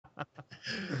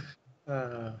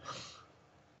uh,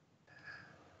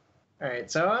 all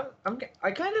right, so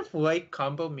I kind of like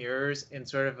combo mirrors in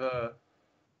sort of a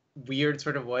weird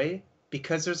sort of way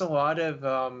because there's a lot of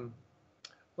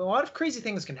crazy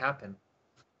things can happen.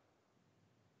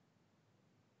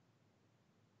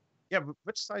 Yeah,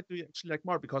 which side do you actually like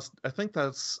more? Because I think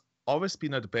that's always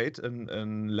been a debate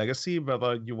in Legacy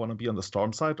whether you want to be on the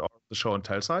Storm side or the show and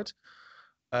tell side.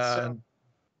 So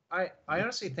And I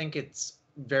honestly think it's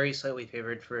very slightly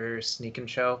favored for Sneak and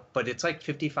Show, but it's like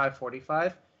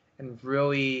 55-45, and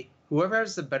really whoever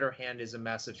has the better hand is a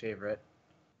massive favorite.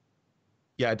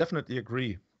 yeah, I definitely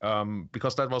agree.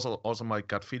 Because that was also my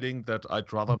gut feeling that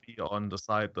I'd rather be on the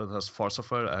side that has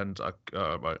Forcible and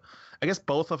well, I guess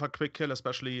both of a quick kill,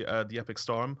 especially the Epic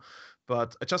Storm.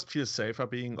 But I just feel safer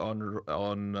being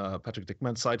on Patrick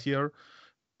Dickman's side here.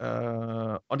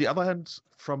 On the other hand,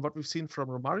 from what we've seen from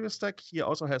Romario's deck, he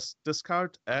also has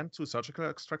discard and two surgical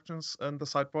extractions in the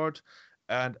sideboard.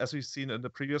 And as we've seen in the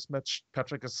previous match,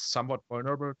 Patrick is somewhat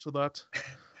vulnerable to that.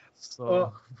 So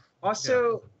Well, yeah.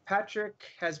 also Patrick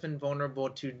has been vulnerable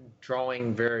to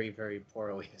drawing very, very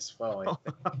poorly as well,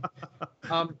 I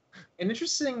think. An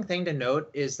interesting thing to note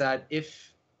is that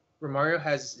if Romario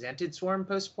has Xantid Swarm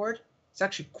post board, it's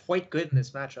actually quite good in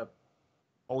this matchup.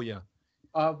 Oh yeah.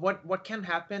 What can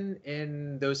happen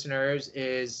in those scenarios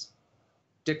is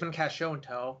Dickman casts Show and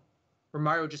Tell.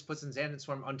 Romario just puts in Xantid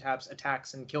Swarm, untaps,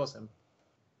 attacks, and kills him.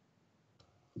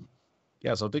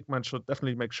 Yeah, so Dickman should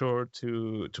definitely make sure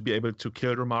to be able to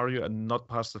kill Romario and not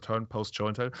pass the turn post show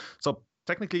and tell. So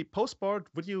technically, post board,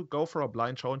 would you go for a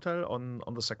blind show and tell on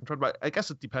the second turn? But I guess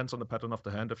it depends on the pattern of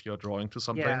the hand if you're drawing to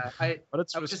something. Yeah, But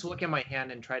it's I would just look at my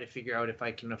hand and try to figure out if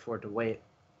I can afford to wait.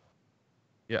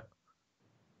 yeah.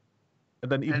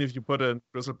 And then even And if you put in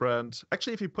Grizzlebrand,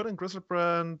 actually, if you put in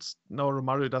Grizzlebrand, no,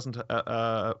 Romario doesn't.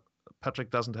 Patrick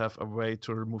doesn't have a way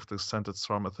to remove the scented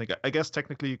storm. I think. I guess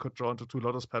technically you could draw into two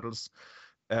Lotus Petals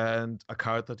and a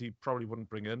card that he probably wouldn't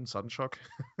bring in, Sudden Shock.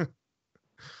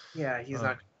 yeah, he's Uh, not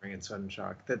going to bring in Sudden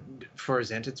Shock. That for his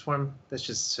Xantid Swarm, that's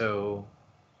just so.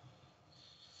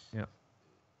 yeah.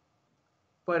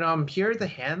 But here the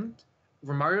hand,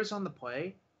 Romario's on the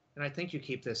play, and I think you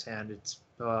keep this hand. It's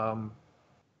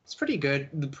pretty good.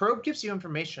 The probe gives you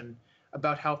information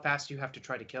about how fast you have to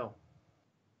try to kill.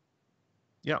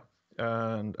 Yeah.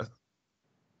 And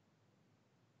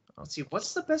Let's see,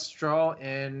 what's the best draw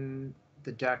in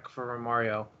the deck for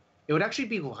Romario? It would actually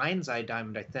be Lion's Eye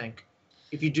Diamond, I think.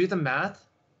 If you do the math,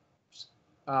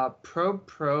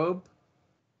 probe.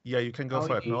 yeah, you can go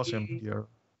for Ad Nauseam LED, here.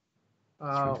 3,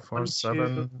 4, 1, 2,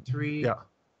 7. 3. Yeah.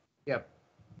 Yep.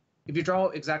 If you draw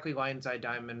exactly Lion's Eye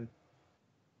Diamond,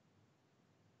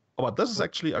 Oh, but this is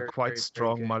actually a very, quite very, very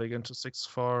strong good. mulligan to 6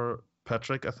 for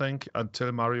Patrick, I think,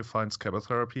 until Mario finds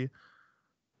Chemotherapy.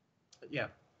 Yeah.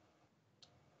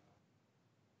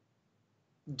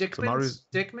 So Mario's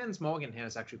Dickman's mulligan hand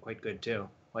is actually quite good too.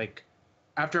 Like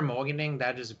after mulliganing,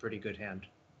 that is a pretty good hand.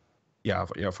 yeah,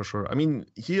 for sure. I mean,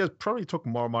 he has probably took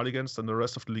more mulligans than the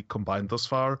rest of the league combined thus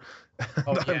far.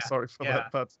 Oh And I'm yeah, sorry for yeah,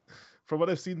 that, but from what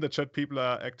I've seen, the chat people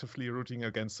are actively rooting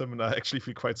against him, and I actually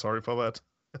feel quite sorry for that.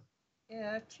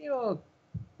 yeah. I feel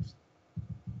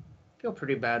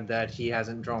pretty bad that he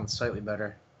hasn't drawn slightly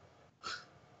better.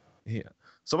 Yeah.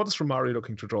 So what is Romario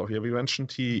looking to draw here? We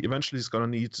mentioned he eventually is going to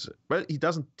need. Well, he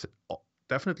doesn't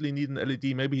definitely need an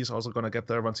LED. Maybe he's also going to get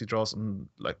there once he draws in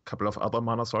like a couple of other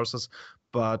mana sources.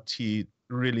 But he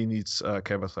really needs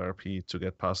chemotherapy to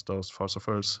get past those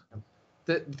Forcifers.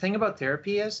 The thing about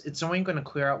therapy is it's only going to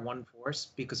clear out one force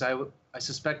because I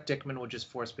suspect Dickman will just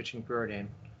force pitching Preordain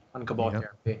on Cabal Yeah,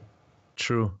 therapy.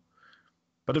 true.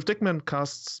 But if Dickman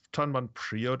casts turn one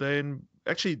Preordain,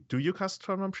 actually, do you cast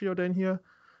turn one Preordain here?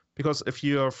 Because if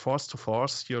you're forced to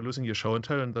force, you're losing your show and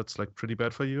tell, and that's like pretty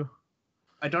bad for you.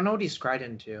 I don't know what he's cried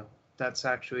into. That's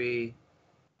actually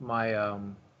my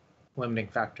limiting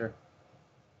factor.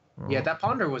 Yeah, Oh, that okay.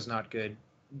 Ponder was not good.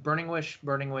 Burning Wish,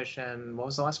 and what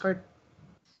was the last card?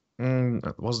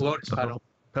 Was it Lotus Petal.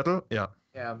 Petal? Yeah.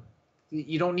 Yeah,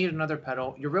 you don't need another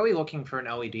petal. You're really looking for an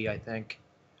LED, I think.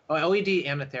 Oh, LED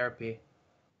and a therapy.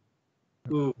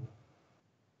 Ooh,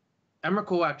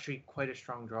 Emrakul actually quite a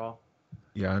strong draw.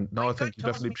 Yeah, and now My I gut think you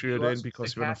tells definitely me he preordain loves to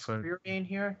because you're gonna cast find Preordain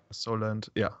here. a soul land.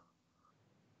 Yeah.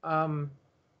 Um,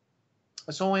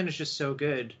 a Soul Land is just so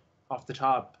good off the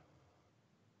top.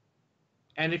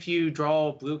 And if you draw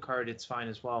a blue card, it's fine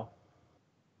as well.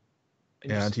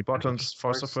 And Yeah, and just he bottoms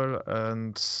force. Forcible,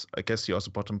 and I guess he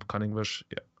also bottom Cunning Wish.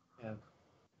 Yeah. Yeah.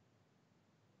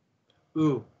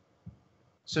 Ooh.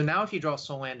 So now if you draw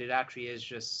Soul Land, it actually is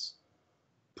just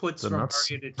puts The nuts.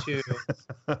 Romario to 2.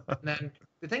 And then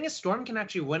the thing is, Storm can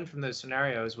actually win from those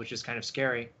scenarios, which is kind of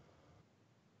scary.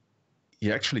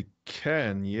 He actually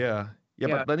can, yeah. Yeah,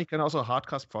 Yeah. but then he can also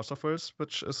hardcast Phosphorus,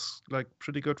 which is like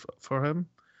pretty good for him.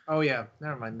 Oh yeah,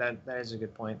 never mind. That is a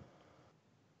good point.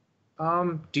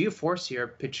 Do you force here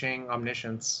pitching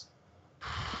Omniscience?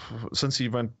 Since he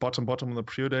went bottom on the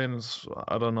preordains,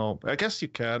 I don't know. I guess you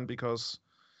can because,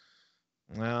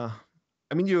 yeah.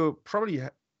 I mean, you probably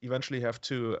eventually have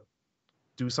to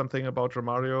do something about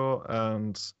Romario,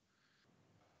 and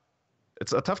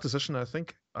it's a tough decision. I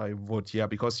think I would, yeah,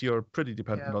 because you're pretty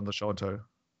dependent Yeah. on the show and tell.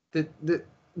 The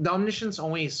Omniscience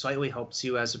only slightly helps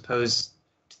you as opposed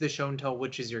to the show and tell,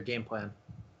 which is your game plan.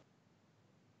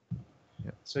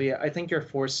 Yeah. So yeah, I think you're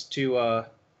forced to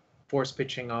force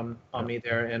pitching Omni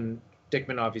there, and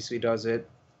Dickmann obviously does it.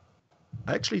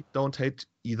 I actually don't hate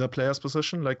either player's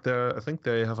position. Like, I think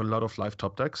they have a lot of live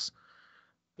top decks.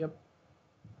 Yep.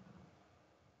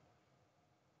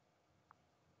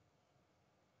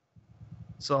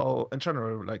 So in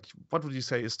general, like, what would you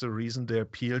say is the reason they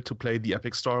appeal to play the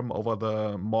Epic Storm over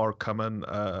the more common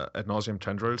ad nauseam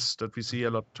tendrils that we see a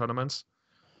lot of tournaments?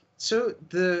 So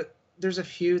there's a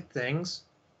few things.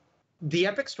 The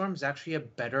Epic Storm is actually a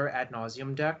better ad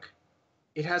nauseum deck.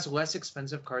 It has less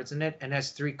expensive cards in it and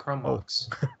has 3 Chrome Mox.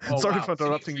 Oh, sorry for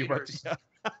interrupting you, but yeah.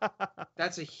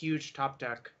 That's a huge top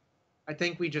deck. I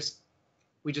think we just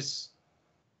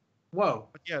whoa.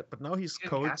 But yeah, but now he's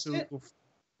cold to.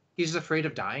 He's afraid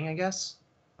of dying, I guess.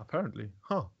 Apparently,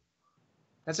 huh?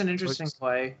 That's an interesting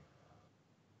play.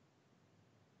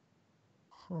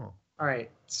 Huh. All right,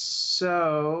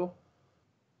 so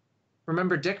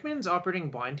remember Dickmann's operating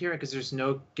blind here because there's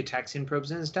no Gitaxian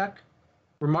probes in his deck.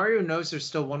 Romario knows there's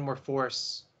still one more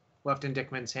force left in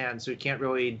Dickmann's hand, so he can't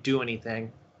really do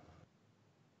anything.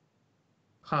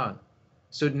 Huh.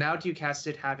 So now do you cast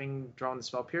it having drawn the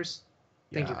Spell Pierce?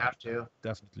 I think you have to.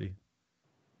 Definitely.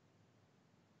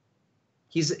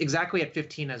 He's exactly at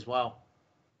 15 as well.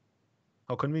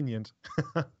 How convenient.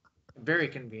 Very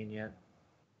convenient.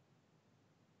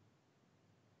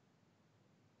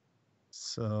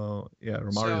 So, yeah,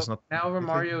 Romario's not... Now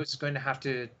Romario is going to have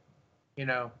to,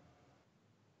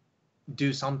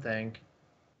 do something.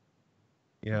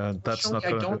 Yeah, that's not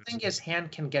I don't think his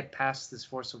hand can get past this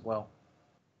Force of Will.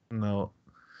 No.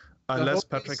 Unless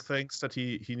Patrick thinks that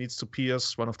he needs to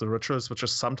pierce one of the rituals, which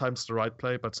is sometimes the right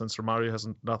play, but since Romario has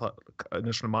another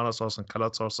initial mana source and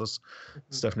colored sources,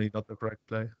 it's definitely not the correct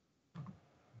play.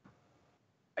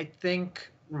 I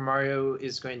think Romario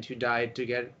is going to die to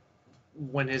get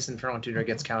when his Infernal Tutor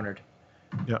gets countered.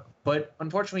 Yeah. But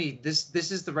unfortunately, this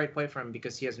is the right play for him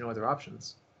because he has no other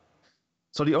options.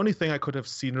 So the only thing I could have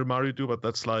seen Romario do, but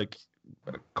that's like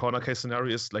a corner case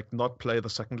scenario, is like not play the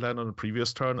second land on the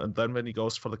previous turn, and then when he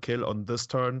goes for the kill on this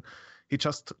turn, he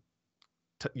just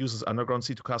uses Underground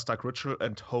Sea to cast Dark Ritual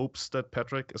and hopes that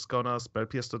Patrick is gonna spell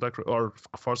pierce the Dark or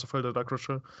force fulfill the Dark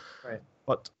Ritual. Right.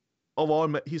 But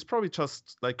overall, he's probably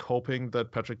just like hoping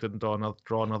that Patrick didn't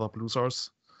draw another blue source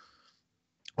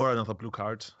or another blue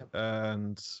card.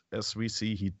 And as we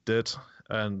see, he did,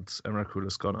 and Emrakul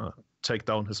is gonna take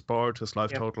down his board, his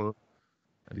life total,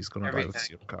 and he's gonna die with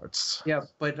 0 cards. Yeah,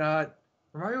 but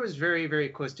Romario was very, very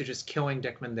close to just killing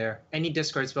Dickmann there. Any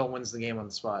discard spell wins the game on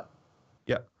the spot.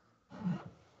 Yeah.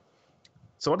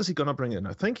 So what is he gonna bring in?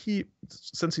 I think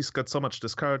since he's got so much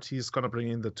discard, he's gonna bring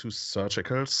in the 2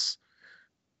 Surgicals,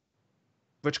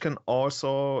 which can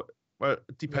also, well,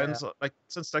 it depends. Like,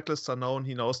 since decklists are known,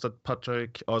 he knows that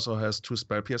Patrick also has 2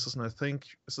 Spell Pierces, and I think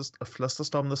is this a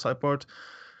Flusterstorm on the sideboard?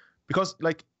 Because,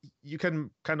 like, you can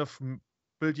kind of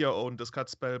build your own discard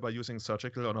spell by using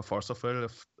Surgical on a Force of Will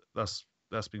if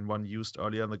there's been one used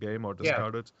earlier in the game or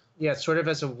discarded. Yeah, sort of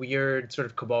as a weird sort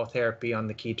of Cabal therapy on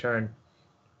the key turn.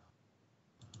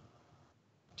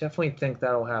 Definitely think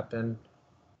that'll happen.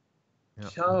 Yeah.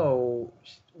 So,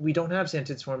 we don't have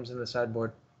Scented Swarms in the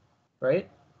sideboard, right?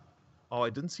 Oh, I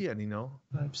didn't see any, no.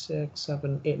 5, 6,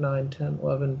 7, 8, 9, 10,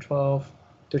 11, 12,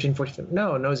 13, 14.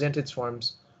 No Scented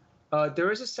Swarms.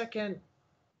 There is a second.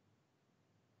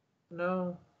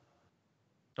 No.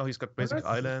 Oh, he's got Basic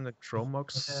Island and Chrome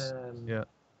Mox. Yeah.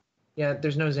 Yeah,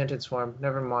 there's no Scented Swarm.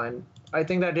 Never mind. I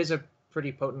think that is a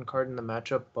pretty potent card in the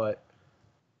matchup, but...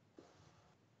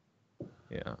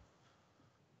 Yeah.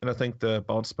 And I think the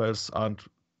bounce spells aren't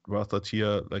worth it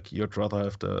here. Like, you'd rather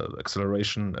have the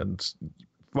acceleration, and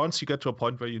once you get to a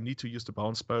point where you need to use the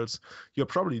bounce spells, you're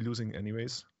probably losing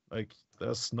anyways. Like,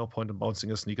 there's no point in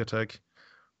bouncing a sneak attack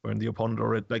when the opponent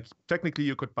already, like, technically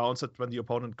you could bounce it when the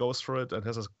opponent goes for it and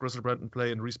has a Griselbrand in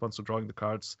play in response to drawing the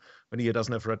cards. When he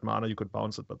doesn't have red mana, you could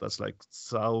bounce it, but that's like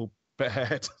so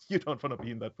bad. You don't want to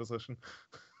be in that position.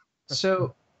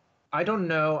 So, I don't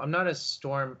know. I'm not a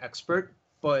Storm expert,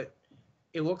 but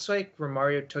it looks like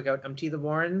Romario took out Empty the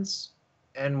Warrens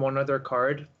and one other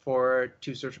card for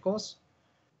 2 surgicals.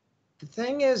 The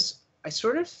thing is, I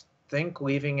sort of think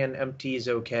leaving an empty is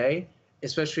okay,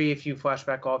 especially if you flash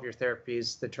back all of your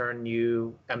therapies the turn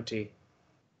you empty.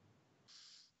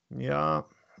 Yeah,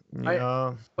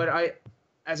 yeah. But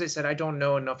as I said, I don't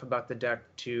know enough about the deck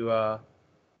to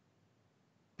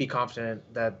be confident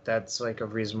that that's like a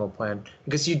reasonable plan.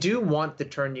 Because you do want the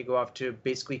turn you go off to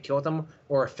basically kill them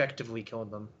or effectively kill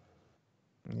them.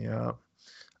 Yeah.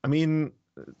 I mean,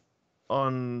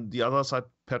 on the other side,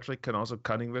 Patrick can also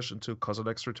Cunning Wish into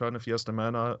Kozilek's return if he has the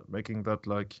mana, making that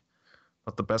like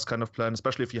not the best kind of plan,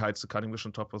 especially if he hides the Cunning Wish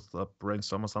on top of the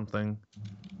Brainstorm or something.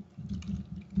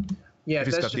 Yeah, if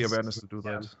he's that's got the awareness to do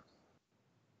that.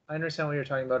 I understand what you're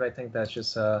talking about. I think that's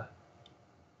just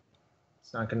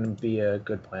it's not going to be a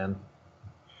good plan.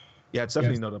 Yeah, it's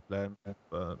definitely not a plan,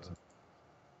 but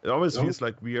it always feels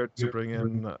like weird to bring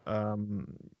in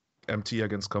MT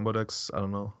against combo decks. I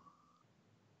don't know.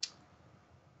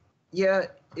 Yeah,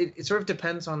 it sort of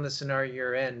depends on the scenario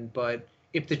you're in, but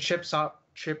if the chip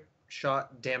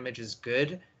shot damage is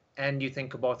good and you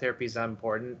think Cabal Therapy is that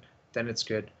important, then it's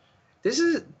good. This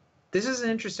is an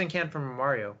interesting hand from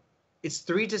Romario. It's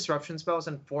 3 disruption spells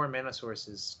and 4 mana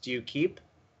sources. Do you keep?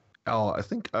 Oh, I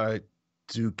think I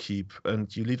do keep,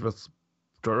 and you lead with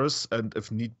Durus, and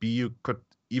if need be, you could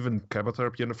even Cabal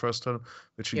Therapy in the first turn,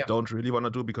 which you don't really want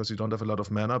to do because you don't have a lot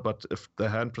of mana, but if the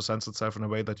hand presents itself in a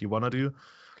way that you want to do,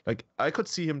 like, I could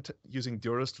see him using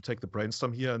Durus to take the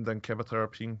Brainstorm here and then Cabal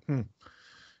Therapy.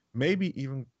 Maybe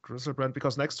even Grizzlebrand,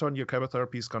 because next turn your Cabal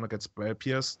Therapy is going to get Spell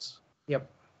Pierced. Yep.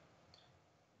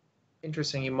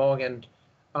 Interesting, you mulliganed.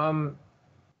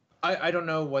 I don't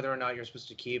know whether or not you're supposed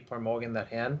to keep or mulligan that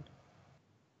hand.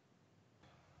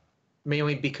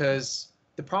 Mainly because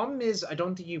the problem is I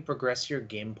don't think you progress your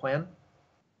game plan.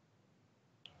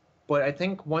 But I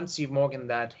think once you've mulliganed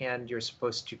that hand, you're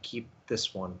supposed to keep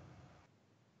this one.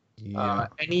 Yeah.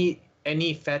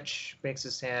 Any fetch makes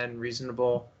this hand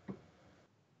reasonable.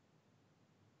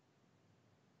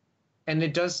 And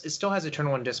it still has a turn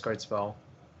 1 discard spell.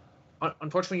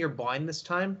 Unfortunately, you're blind this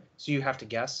time, so you have to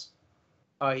guess.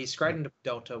 He scryed into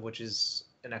Delta, which is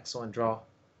an excellent draw.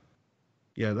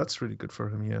 Yeah, that's really good for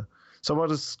him, yeah. So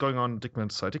what is going on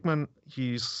Dickmann's side? Dickmann,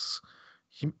 I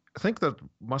think that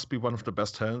must be one of the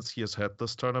best hands he has had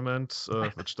this tournament,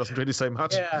 which doesn't really say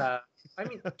much. Yeah, I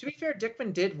mean, to be fair,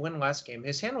 Dickmann did win last game.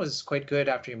 His hand was quite good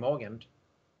after he mulliganed.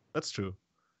 That's true.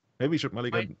 Maybe he should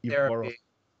mulligan even more.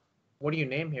 What do you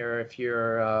name here if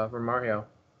you're Romario?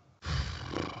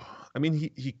 I mean,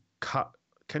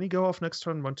 can he go off next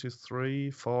turn? 1, 2,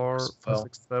 3, 4, 5,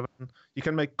 6, 7. You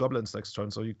can make goblins next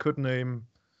turn, so you could name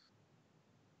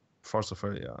Force of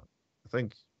Will, yeah. I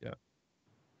think, yeah.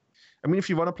 I mean, if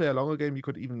you want to play a longer game, you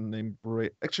could even name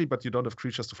actually, but you don't have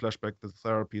creatures to flashback the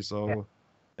therapy, so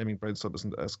naming Brainstorm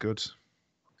isn't as good.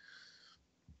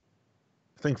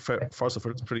 I think Force of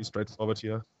Will is pretty straightforward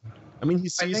here. I mean, he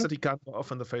sees that he can't go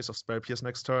off in the face of Spell Pierce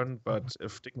next turn, but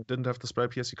if Dickmann didn't have the Spell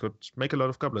Pierce, he could make a lot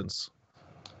of goblins.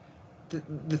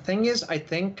 The thing is, I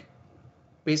think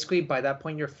basically by that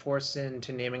point you're forced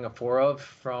into naming a 4 of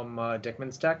from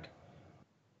Dickmann's deck.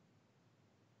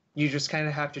 You just kind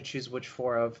of have to choose which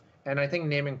 4 of, and I think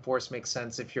naming Force makes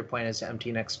sense if your plan is to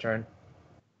empty next turn.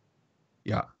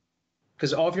 Yeah.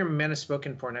 Because all of your mana is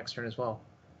spoken for next turn as well.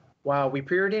 Wow, we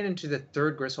preordained into the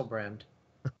 3rd Grizzlebrand.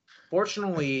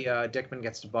 Fortunately, Dickmann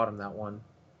gets to bottom that one.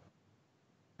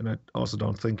 And I also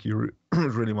don't think you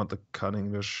really want the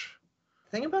Cunning Wish.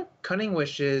 The thing about Cunning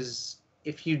Wish is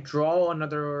if you draw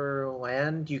another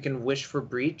land, you can wish for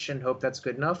Breach and hope that's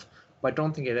good enough, but I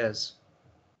don't think it is.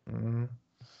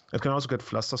 It can also get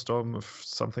Flusterstorm if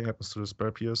something happens to the Spell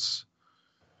Pierce.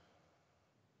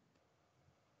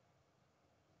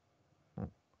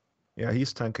 Yeah,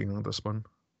 he's tanking on this one.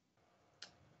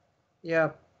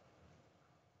 Yeah.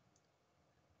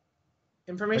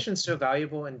 Information's so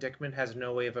valuable, and Dickmann has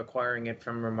no way of acquiring it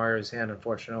from Romario's hand,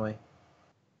 unfortunately.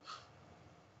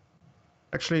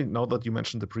 Actually, now that you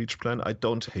mentioned the Breach plan, I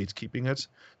don't hate keeping it.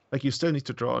 Like, you still need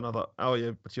to draw another... Oh,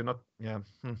 yeah, but you're not... Yeah.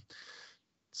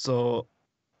 So,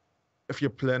 if your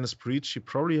plan is Breach, you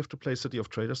probably have to play City of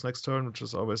Traders next turn, which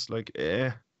is always like, eh.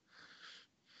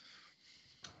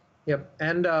 Yep,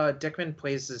 and Dickmann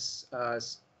plays this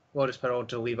Lotus Petal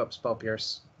to leave up Spell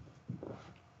Pierce.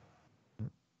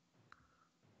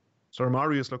 So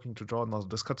Romario is looking to draw another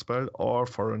discard spell or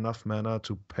for enough mana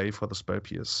to pay for the Spell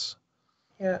Pierce.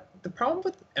 Yeah, the problem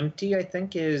with Empty, I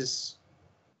think, is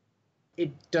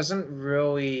it doesn't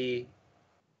really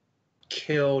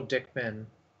kill Dickmann,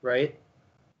 right?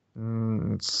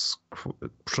 It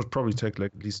should probably take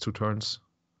like at least 2 turns.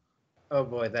 Oh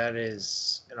boy, that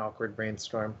is an awkward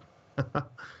brainstorm.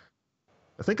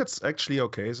 I think it's actually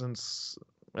okay since,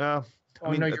 yeah. Oh, I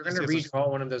mean, no, at you're least going he to has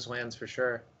redraw one of those lands for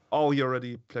sure. oh, you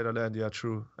already played a land. Yeah,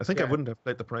 true. I think I Yeah. wouldn't have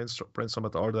played the brainstorm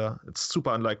at all there. It's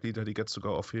super unlikely that he gets to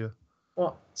go off here.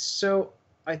 Well, so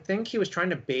I think he was trying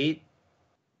to bait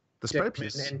The spell Dickmann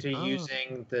piece. into Ah.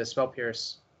 using the Spell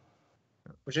Pierce,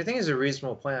 which I think is a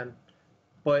reasonable plan.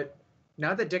 But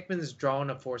now that Dickman's drawn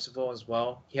a Forcible as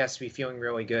well, he has to be feeling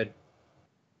really good.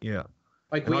 Yeah.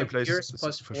 Like, And we now he have plays Pierce the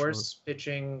plus for sure. Force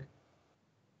pitching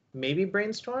maybe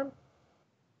Brainstorm?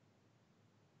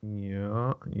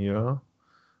 Yeah, yeah.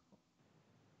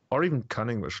 Or even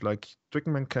Cunning Wish. Like,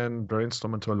 Dickmann can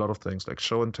brainstorm into a lot of things, like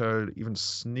show and tell, even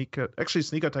sneak. Actually,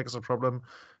 sneak attack is a problem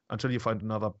until you find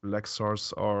another black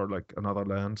source or like another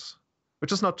land,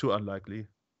 which is not too unlikely.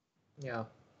 Yeah.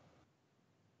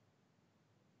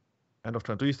 End of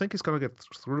turn. Do you think he's gonna get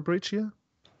through the breach here?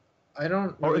 I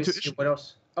don't Or really see intuition? what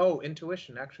else. Oh,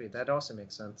 Intuition, actually. That also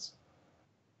makes sense.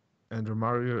 And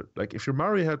Romario, like if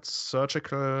Romario had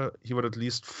surgical, he would at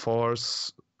least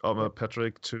force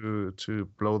Patrick to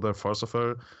blow the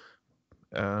Forcible.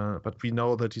 But we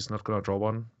know that he's not gonna draw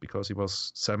one because he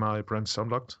was semi-brainstorm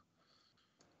locked.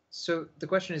 So the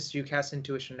question is, do you cast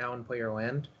Intuition now and play your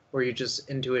land? Or you just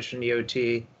Intuition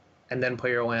EOT and then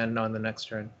play your land on the next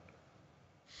turn?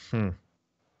 Hmm.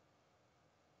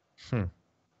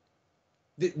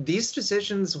 These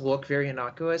decisions look very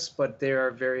innocuous, but they are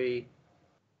very...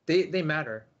 They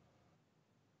matter.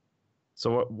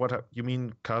 So what you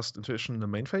mean cast Intuition in the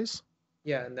main phase?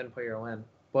 Yeah, and then play your land.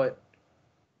 But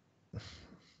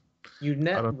you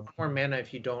net one more mana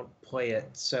if you don't play it,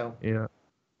 so... Yeah.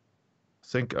 I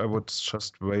think I would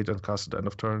just wait and cast at the end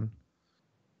of turn.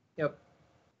 Yep.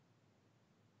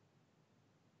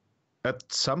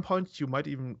 At some point, you might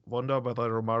even wonder whether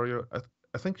Romario...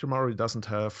 I think Romario doesn't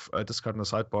have a discard in the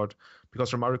sideboard,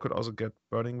 because Romario could also get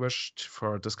Burning Wish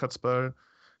for a discard spell.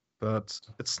 But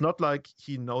it's not like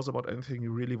he knows about anything he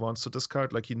really wants to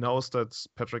discard. Like, he knows that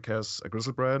Patrick has a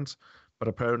Griselbrand, but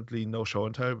apparently no show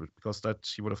and tell, because that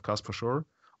he would have cast for sure.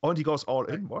 Oh, and he goes all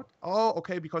in. What? Oh,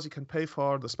 okay, because he can pay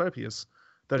for the spell piece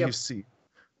that you see.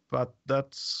 But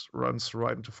that runs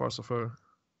right into Forcible.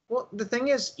 Well, the thing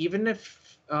is, even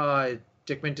if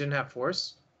Dickmann didn't have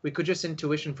Force, we could just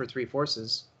Intuition for 3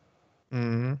 forces.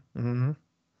 So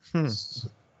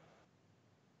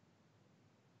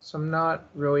I'm not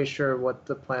really sure what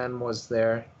the plan was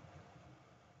there.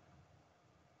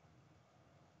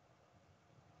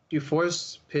 Do you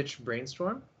force pitch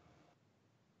Brainstorm?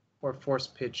 Or force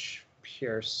pitch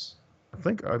Pierce? I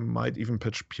think I might even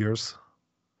pitch Pierce.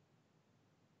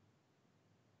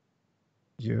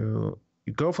 You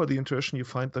go for the Intuition, you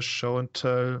find the show and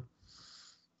tell,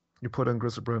 you put in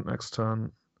Griselbrand next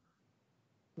turn.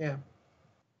 Yeah.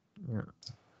 Yeah.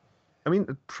 I mean,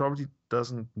 it probably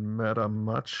doesn't matter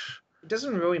much. It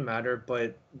doesn't really matter,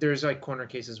 but there's like corner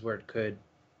cases where it could.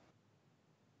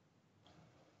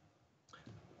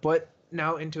 But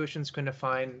now Intuition's going to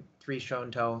find 3 show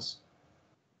and tells.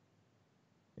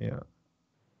 Yeah.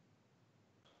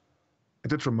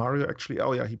 Did Romario actually?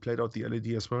 Oh yeah, he played out the LED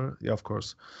as well. Yeah, of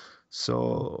course.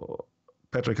 So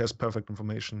Patrick has perfect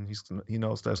information. He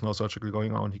knows there's no surgical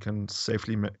going on. He can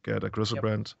safely get a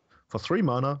Griselbrand for 3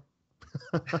 mana.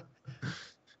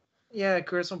 Yeah,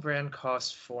 Griselbrand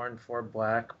costs 4 and 4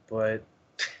 black, but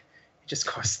it just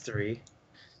costs 3.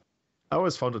 I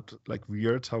always found it like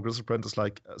weird how Griselbrand is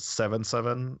like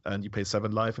 7/7 and you pay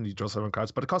 7 life and you draw 7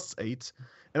 cards, but it costs 8.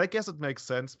 And I guess it makes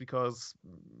sense because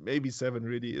maybe 7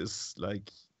 really is like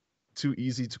too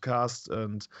easy to cast,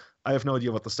 and I have no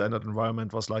idea what the standard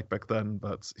environment was like back then,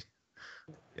 but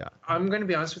yeah. I'm going to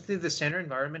be honest with you, the standard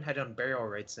environment had Unburial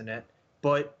Rites in it,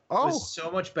 but it was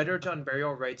so much better to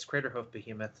Unburial Rites Craterhoof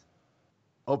Behemoth.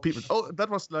 Oh, people! Oh, that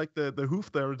was like the hoof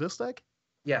there in this deck?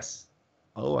 Yes.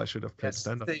 Oh, I should have played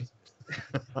standard.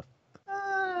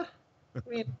 I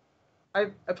mean, I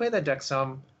played that deck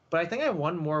some, but I think I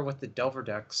won more with the Delver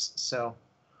decks, so...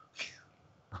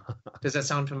 Does that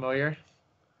sound familiar?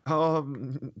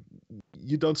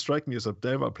 You don't strike me as a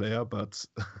Delver player, but...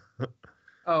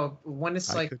 Oh, when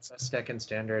it's like best deck in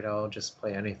standard, I'll just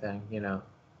play anything, you know.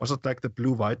 Was it like the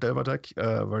blue-white Delver deck,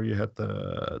 where you had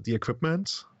the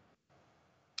equipment?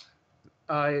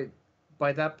 By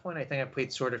that point, I think I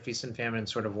played Sword of Feast and Famine and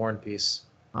Sword of War and Peace.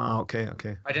 Ah, okay.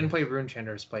 I didn't play Rune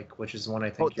Chanter's Pike, which is the one I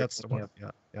think you're that's the one. of.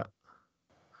 Yeah.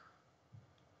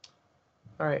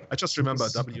 All right. I just remember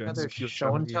W another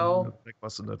show and tell. Deck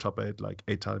was in the top 8 like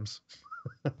 8 times.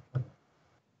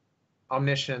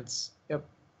 Omniscience. Yep.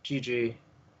 GG.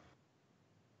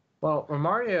 Well,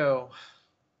 Romario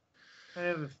kind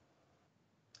of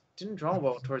didn't draw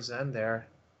well towards the end there.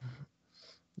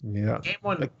 Yeah. Game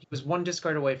 1, he was 1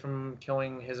 discard away from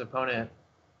killing his opponent.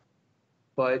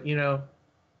 but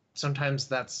sometimes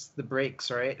that's the breaks,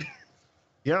 right?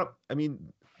 Yeah, I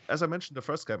mean, as I mentioned the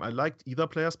first game, I liked either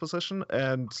player's position,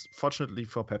 and fortunately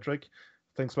for Patrick,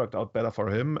 things worked out better for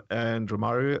him. And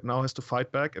Romario now has to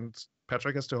fight back, and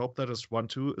Patrick has to hope that his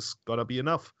 1-2 is gonna be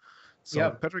enough. So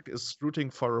Yep. Patrick is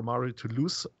rooting for Romario to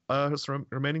lose his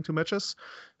remaining 2 matches.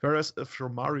 Whereas if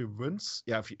Romario wins,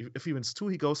 yeah, if he wins 2,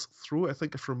 he goes through. I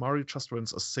think if Romario just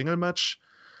wins a single match,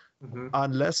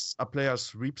 unless a player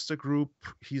sweeps the group,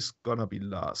 he's gonna be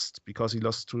last because he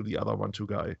lost to the other 1-2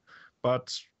 guy.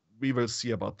 But we will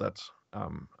see about that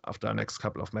after the next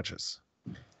couple of matches.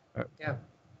 Yeah.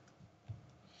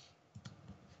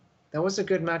 That was a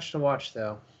good match to watch,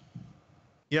 though.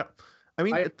 Yeah, I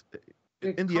mean,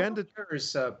 in the end,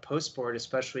 post board,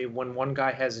 especially when one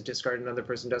guy has a discard and another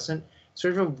person doesn't,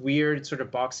 sort of a weird sort of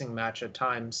boxing match at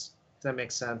times. If that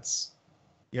makes sense.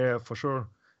 Yeah, for sure.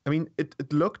 I mean,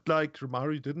 it looked like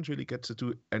Romario didn't really get to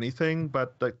do anything,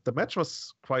 but the match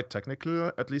was quite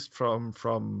technical, at least from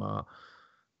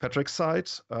Patrick's side.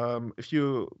 If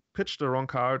you pitch the wrong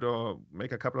card or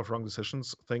make a couple of wrong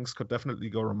decisions, things could definitely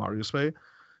go Romario's way.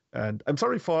 And I'm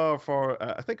sorry for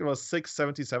I think it was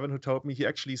 677 who told me he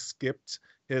actually skipped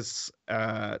his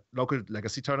local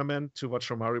legacy tournament to watch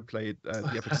Romario play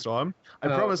the Epic Storm. I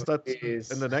promise that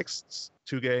in the next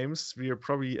 2 games we'll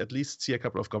probably at least see a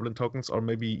couple of Goblin tokens or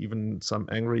maybe even some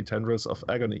angry tendrils of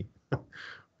agony.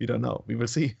 We don't know. We will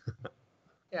see.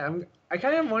 Yeah, I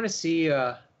kind of want to see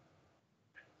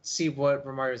what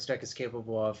Romario's deck is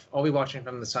capable of. I'll be watching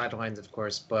from the sidelines, of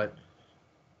course, but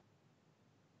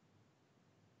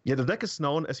yeah, the deck is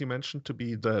known, as you mentioned, to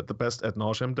be the best ad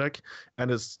nauseam deck, and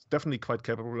it's definitely quite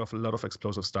capable of a lot of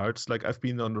explosive starts. Like, I've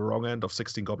been on the wrong end of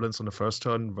 16 goblins on the first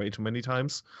turn way too many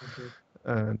times.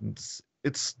 And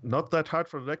it's not that hard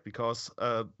for the deck because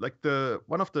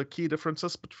one of the key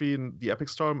differences between the Epic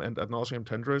Storm and ad nauseam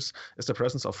tendrils is the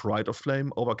presence of Rite of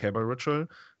Flame over Cabal Ritual,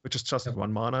 which is just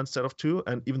 1 mana instead of 2.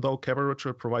 And even though Cabal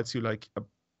Ritual provides you like a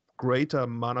greater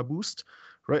mana boost,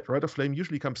 Rite of Flame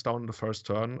usually comes down in the first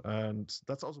turn, and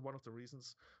that's also one of the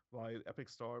reasons why Epic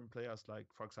Storm players like,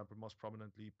 for example, most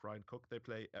prominently Brian Cook, they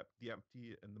play the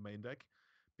empty in the main deck,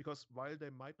 because while they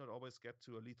might not always get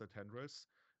to a lethal tendrils,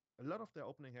 a lot of their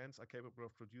opening hands are capable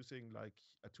of producing like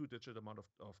a 2-digit amount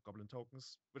of Goblin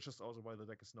tokens, which is also why the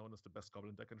deck is known as the best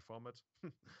Goblin deck in format,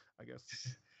 I guess.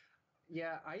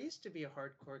 Yeah, I used to be a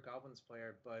hardcore Goblins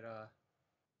player, but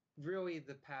really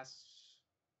the past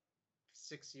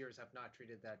 6 years have not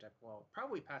treated that deck well.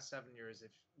 Probably past 7 years,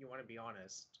 if you want to be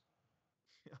honest.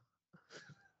 Yeah.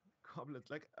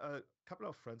 Goblins, like a couple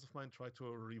of friends of mine tried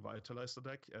to revitalize the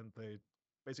deck, and they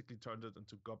basically turned it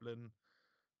into Goblin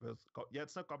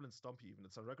it's not Goblin Stompy even.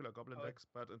 It's a regular Goblin deck,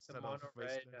 but instead of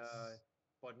Wastelands,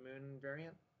 Blood Moon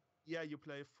variant. Yeah, you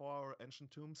play 4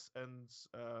 Ancient Tombs, and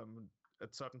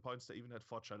at certain points they even had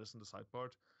 4 Chalice in the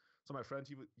sideboard. So my friend,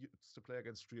 he used to play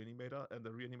against Reanimator, and the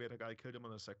Reanimator guy killed him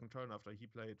on the second turn after he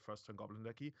played first turn Goblin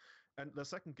Decky. And the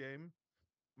second game,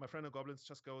 my friend of Goblins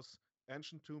just goes,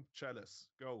 Ancient Tomb, Chalice,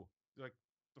 go. Like,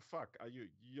 the fuck are you?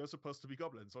 You're supposed to be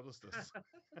Goblins. What is this?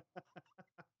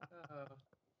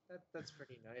 That's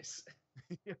pretty nice.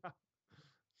 Yeah.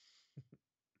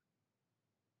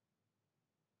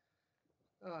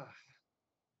 All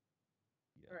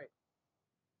right.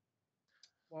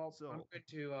 Well, I'm good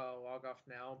to log off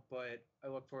now, but I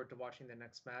look forward to watching the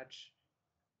next match.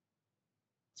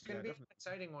 It's going to be an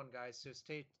exciting one, guys, so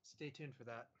stay tuned for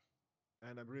that.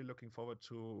 And I'm really looking forward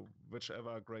to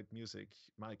whichever great music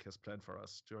Mike has planned for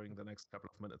us during the next couple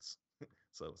of minutes.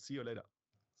 So, see you later.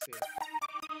 See you.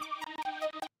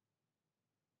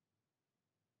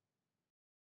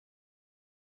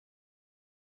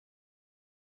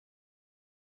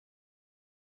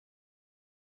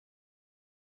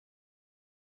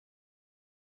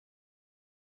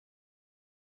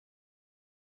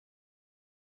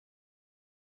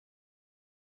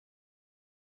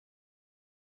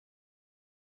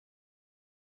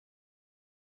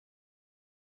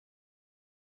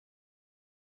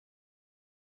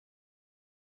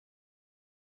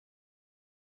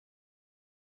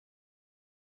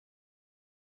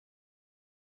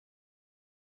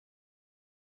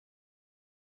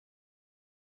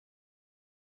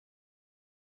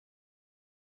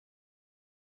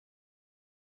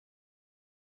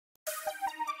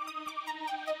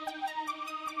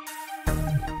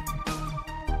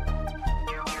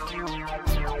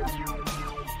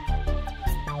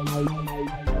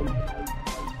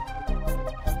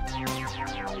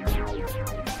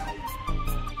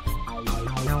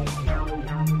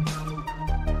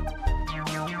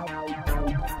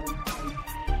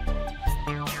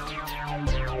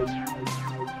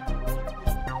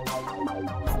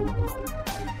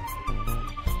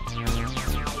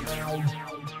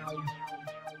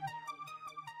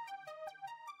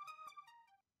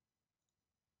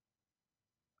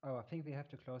 Oh, I think we have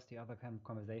to close the other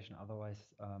conversation. Otherwise,